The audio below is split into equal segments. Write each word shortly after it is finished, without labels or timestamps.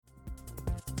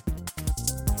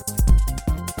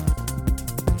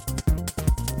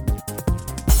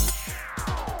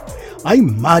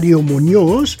I'm Mario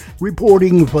Munoz,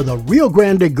 reporting for the Rio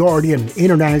Grande Guardian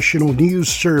International News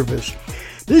Service.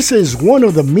 This is one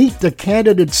of the Meet the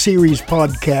Candidate series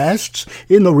podcasts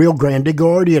in the Rio Grande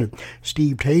Guardian.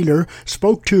 Steve Taylor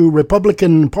spoke to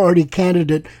Republican Party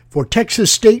candidate for Texas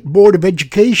State Board of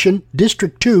Education,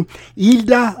 District 2,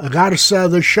 Hilda Garza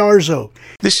de Sharzo.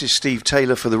 This is Steve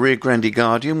Taylor for the Rio Grande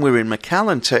Guardian. We're in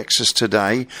McAllen, Texas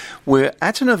today. We're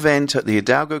at an event at the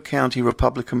Hidalgo County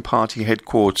Republican Party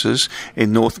headquarters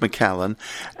in North McAllen,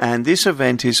 and this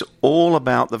event is all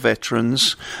about the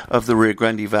veterans of the Rio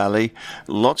Grande Valley.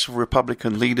 Lots of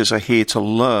Republican leaders are here to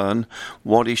learn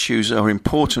what issues are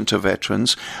important to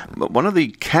veterans. But one of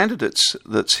the candidates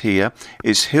that's here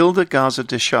is Hilda Garza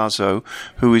de Sharzo,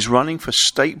 who is running for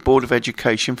State Board of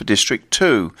Education for District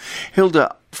 2.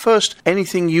 Hilda, first,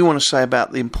 anything you want to say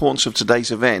about the importance of today's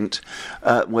event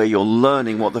where you're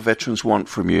learning what the veterans want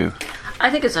from you? I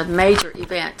think it's a major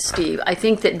event, Steve. I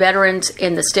think that veterans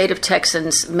in the state of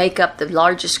Texas make up the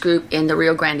largest group in the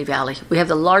Rio Grande Valley. We have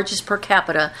the largest per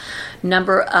capita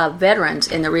number of veterans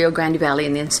in the Rio Grande Valley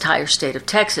in the entire state of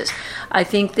Texas. I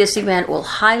think this event will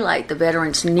highlight the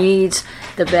veterans' needs,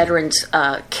 the veterans'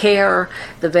 care,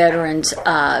 the veterans'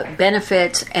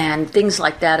 benefits, and things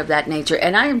like that of that nature.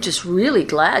 And I am just really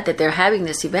glad that they're having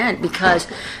this event because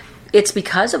it's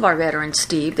because of our veterans,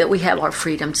 Steve, that we have our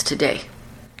freedoms today.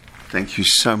 Thank you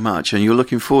so much. And you're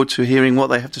looking forward to hearing what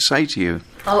they have to say to you.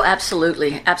 Oh,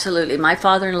 absolutely. Absolutely. My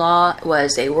father-in-law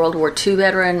was a World War II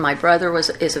veteran. My brother is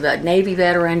a Navy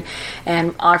veteran.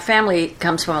 And our family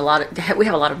comes from we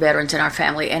have a lot of veterans in our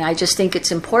family. And I just think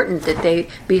it's important that they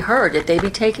be heard, that they be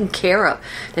taken care of,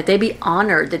 that they be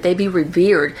honored, that they be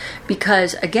revered.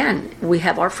 Because, again, we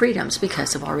have our freedoms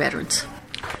because of our veterans.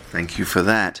 Thank you for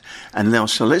that. And now,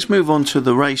 so let's move on to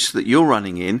the race that you're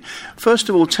running in. First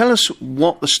of all, tell us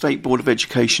what the State Board of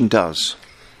Education does.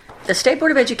 The State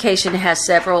Board of Education has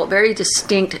several very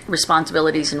distinct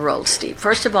responsibilities and roles, Steve.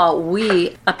 First of all,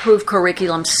 we approve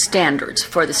curriculum standards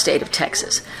for the state of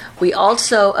Texas. We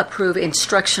also approve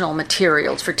instructional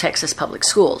materials for Texas public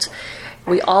schools.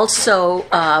 We also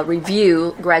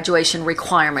review graduation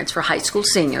requirements for high school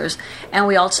seniors, and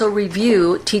we also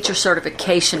review teacher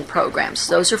certification programs.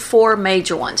 Those are four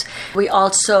major ones. We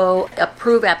also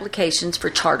approve applications for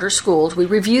charter schools. We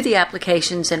review the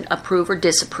applications and approve or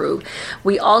disapprove.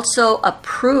 We also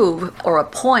approve or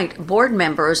appoint board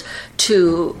members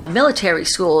to military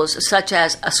schools, such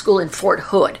as a school in Fort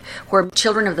Hood, where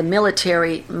children of the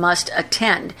military must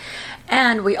attend.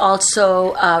 And we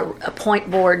also appoint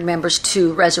board members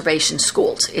to reservation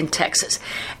schools in Texas.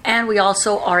 And we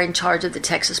also are in charge of the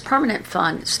Texas Permanent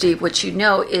Fund, Steve, which you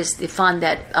know is the fund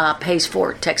that pays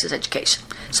for Texas education.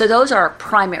 So those are our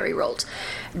primary roles.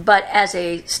 But as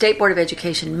a State Board of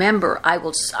Education member,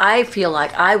 I feel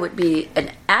like I would be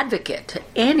an advocate to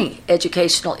any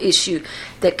educational issue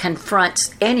that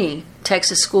confronts any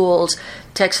Texas schools,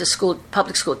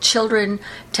 public school children,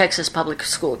 Texas public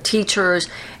school teachers,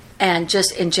 and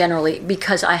just in generally,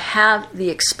 because I have the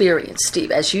experience,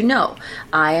 Steve. As you know,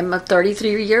 I am a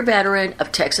 33-year veteran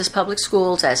of Texas public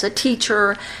schools as a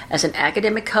teacher, as an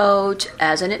academic coach,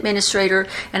 as an administrator,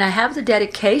 and I have the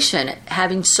dedication,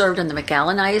 having served on the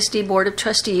McAllen ISD Board of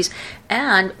Trustees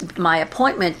and my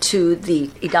appointment to the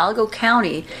Hidalgo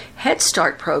County Head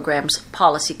Start Programs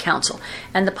Policy Council.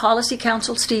 And the Policy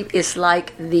Council, Steve, is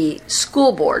like the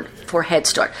school board for Head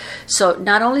Start. So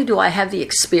not only do I have the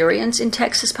experience in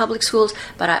Texas public schools,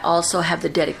 but I also have the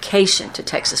dedication to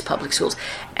Texas public schools.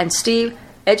 And Steve,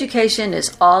 education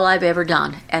is all I've ever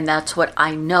done, and that's what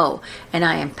I know. And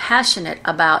I am passionate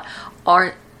about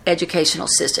our educational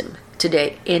system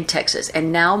today in Texas.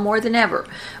 And now more than ever,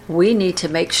 we need to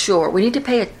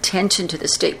pay attention to the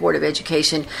State Board of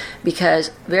Education because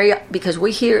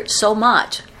we hear so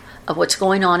much of what's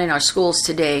going on in our schools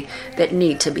today that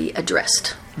need to be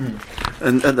addressed.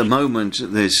 And at the moment,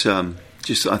 there's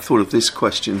I thought of this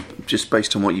question just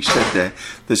based on what you said there.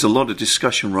 There's a lot of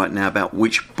discussion right now about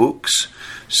which books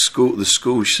the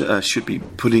schools should be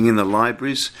putting in the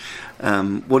libraries.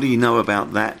 What do you know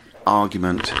about that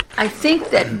argument? I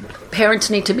think that parents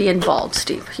need to be involved,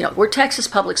 Steve. You know, we're Texas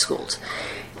public schools.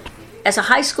 As a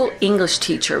high school English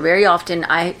teacher, very often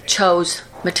I chose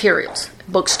materials,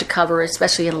 books to cover,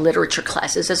 especially in literature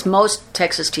classes, as most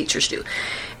Texas teachers do.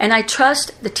 And I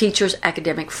trust the teacher's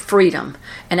academic freedom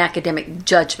and academic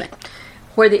judgment.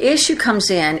 Where the issue comes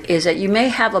in is that you may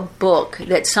have a book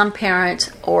that some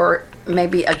parents or may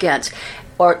be against,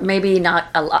 or maybe not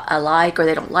alike, or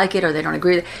they don't like it, or they don't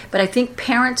agree with it. But I think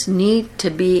parents need to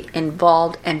be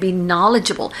involved and be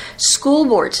knowledgeable. School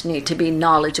boards need to be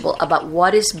knowledgeable about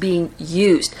what is being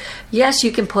used. Yes,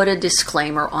 you can put a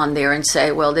disclaimer on there and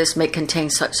say, well, this may contain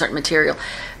certain material.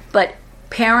 But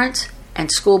parents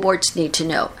and school boards need to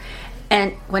know.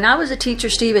 And when I was a teacher,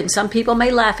 Steve, and some people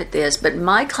may laugh at this, but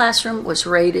my classroom was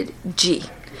rated G.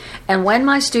 And when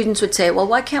my students would say, well,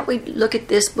 why can't we look at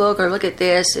this book or look at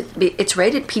this? It's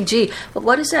rated PG. But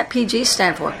what does that PG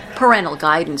stand for? Parental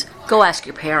guidance. Go ask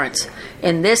your parents.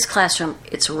 In this classroom,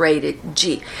 it's rated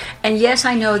G. And yes,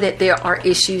 I know that there are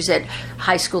issues that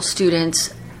high school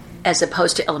students, as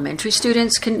opposed to elementary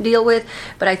students, can deal with.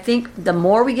 But I think the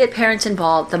more we get parents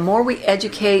involved, the more we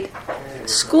educate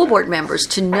school board members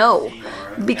to know.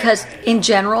 Because in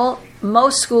general,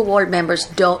 most school board members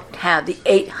don't have the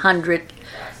 800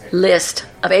 list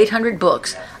of 800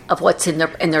 books of what's in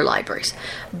their libraries.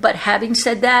 But having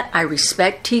said that, I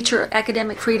respect teacher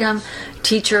academic freedom,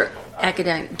 teacher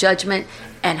academic judgment,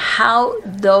 and how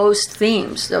those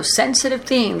themes, those sensitive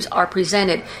themes, are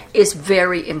presented is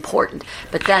very important.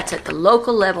 But that's at the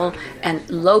local level, and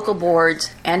local boards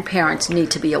and parents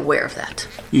need to be aware of that.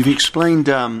 You've explained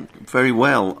very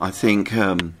well, I think,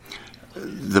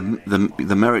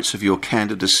 the merits of your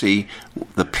candidacy,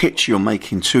 the pitch you're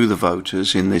making to the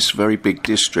voters in this very big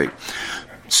district.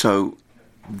 So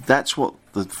that's what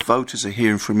the voters are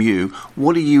hearing from you.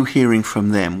 What are you hearing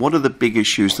from them? What are the big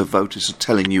issues the voters are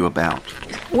telling you about?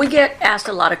 We get asked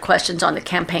a lot of questions on the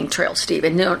campaign trail, Steve.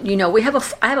 And I have a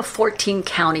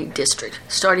 14-county district,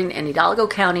 starting in Hidalgo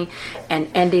County and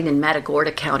ending in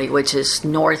Matagorda County, which is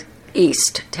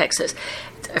northeast Texas.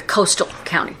 A coastal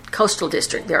county, coastal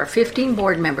district. There are 15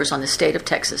 board members on the state of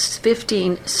Texas,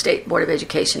 15 state board of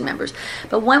education members.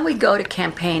 But when we go to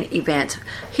campaign events,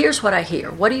 here's what I hear.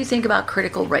 What do you think about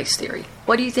critical race theory?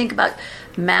 What do you think about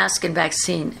mask and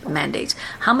vaccine mandates?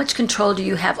 How much control do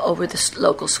you have over the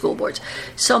local school boards?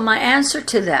 So my answer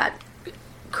to that,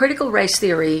 critical race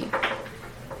theory,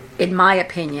 in my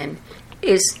opinion,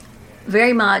 is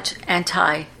very much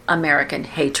anti-American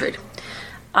hatred.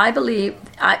 I believe,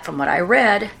 from what I've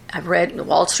read the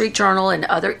Wall Street Journal and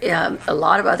a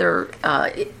lot of other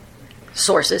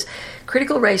sources,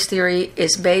 critical race theory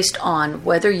is based on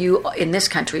whether you, in this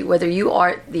country, whether you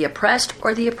are the oppressed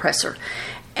or the oppressor.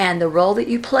 And the role that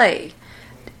you play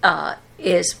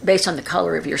is based on the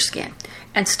color of your skin.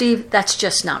 And Steve, that's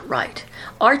just not right.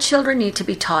 Our children need to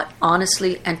be taught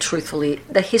honestly and truthfully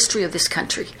the history of this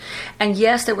country. And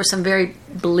yes, there were some very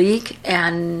bleak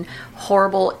and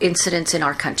horrible incidents in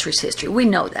our country's history. We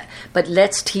know that. But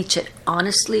let's teach it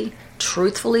honestly,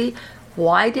 truthfully.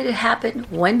 Why did it happen?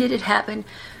 When did it happen?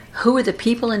 Who are the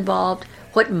people involved?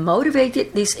 What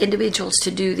motivated these individuals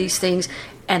to do these things?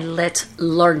 And let's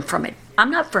learn from it. I'm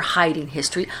not for hiding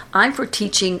history. I'm for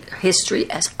teaching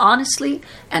history as honestly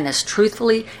and as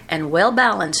truthfully and well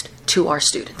balanced to our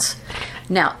students.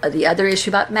 Now, the other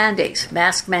issue about mandates,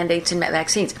 mask mandates and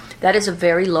vaccines, that is a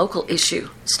very local issue,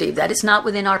 Steve. That is not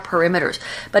within our perimeters.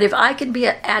 But if I can be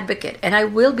an advocate, and I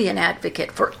will be an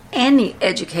advocate for any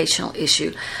educational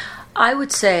issue, I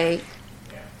would say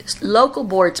local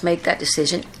boards make that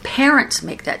decision. Parents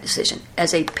make that decision.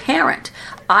 As a parent,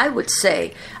 I would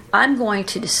say I'm going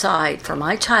to decide for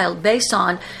my child based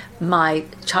on my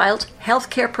child's health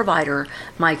care provider,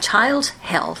 my child's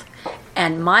health,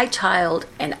 and my child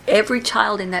and every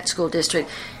child in that school district,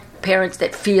 parents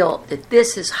that feel that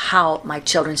this is how my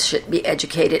children should be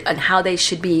educated and how they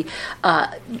should be,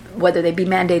 whether they be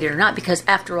mandated or not. Because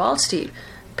after all, Steve,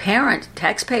 parent,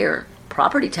 taxpayer,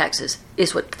 property taxes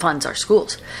is what funds our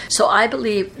schools. So I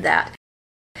believe that.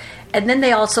 And then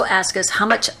they also ask us how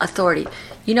much authority.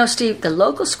 You know, Steve, the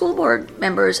local school board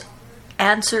members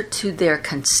answer to their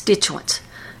constituents.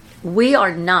 We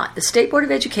are not, the State Board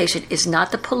of Education is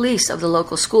not the police of the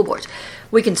local school boards.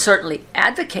 We can certainly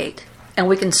advocate and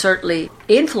we can certainly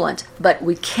influence, but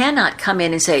we cannot come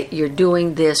in and say, you're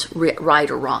doing this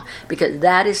right or wrong, because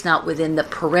that is not within the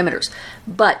perimeters.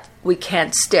 But we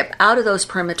can step out of those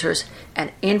perimeters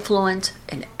and influence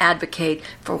and advocate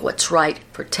for what's right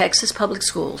for Texas public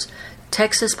schools,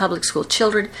 Texas public school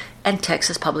children, and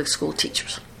Texas public school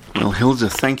teachers. Well, Hilda,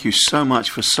 thank you so much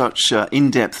for such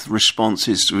in-depth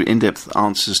responses, in-depth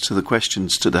answers to the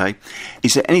questions today.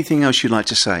 Is there anything else you'd like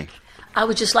to say? I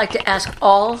would just like to ask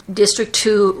all District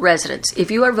 2 residents,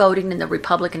 if you are voting in the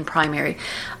Republican primary,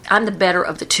 I'm the better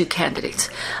of the two candidates.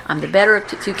 I'm the better of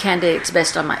the two candidates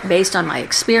based on my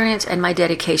experience and my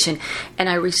dedication, and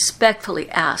I respectfully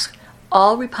ask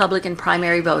all Republican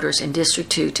primary voters in District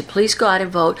 2 to please go out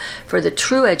and vote for the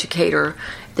true educator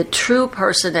the true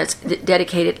person that's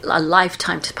dedicated a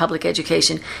lifetime to public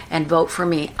education, and vote for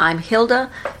me. I'm Hilda,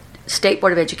 State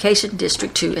Board of Education,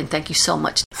 District 2, and thank you so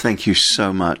much. Thank you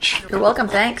so much. You're welcome.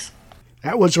 Thanks.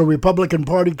 That was a Republican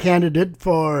Party candidate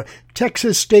for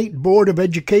Texas State Board of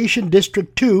Education,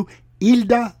 District 2,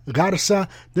 Hilda Garza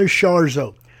de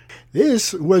Sharzo.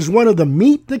 This was one of the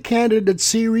Meet the Candidate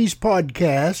series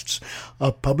podcasts,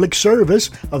 a public service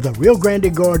of the Rio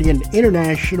Grande Guardian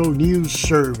International News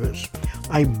Service.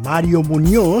 I'm Mario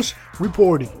Munoz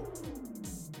reporting.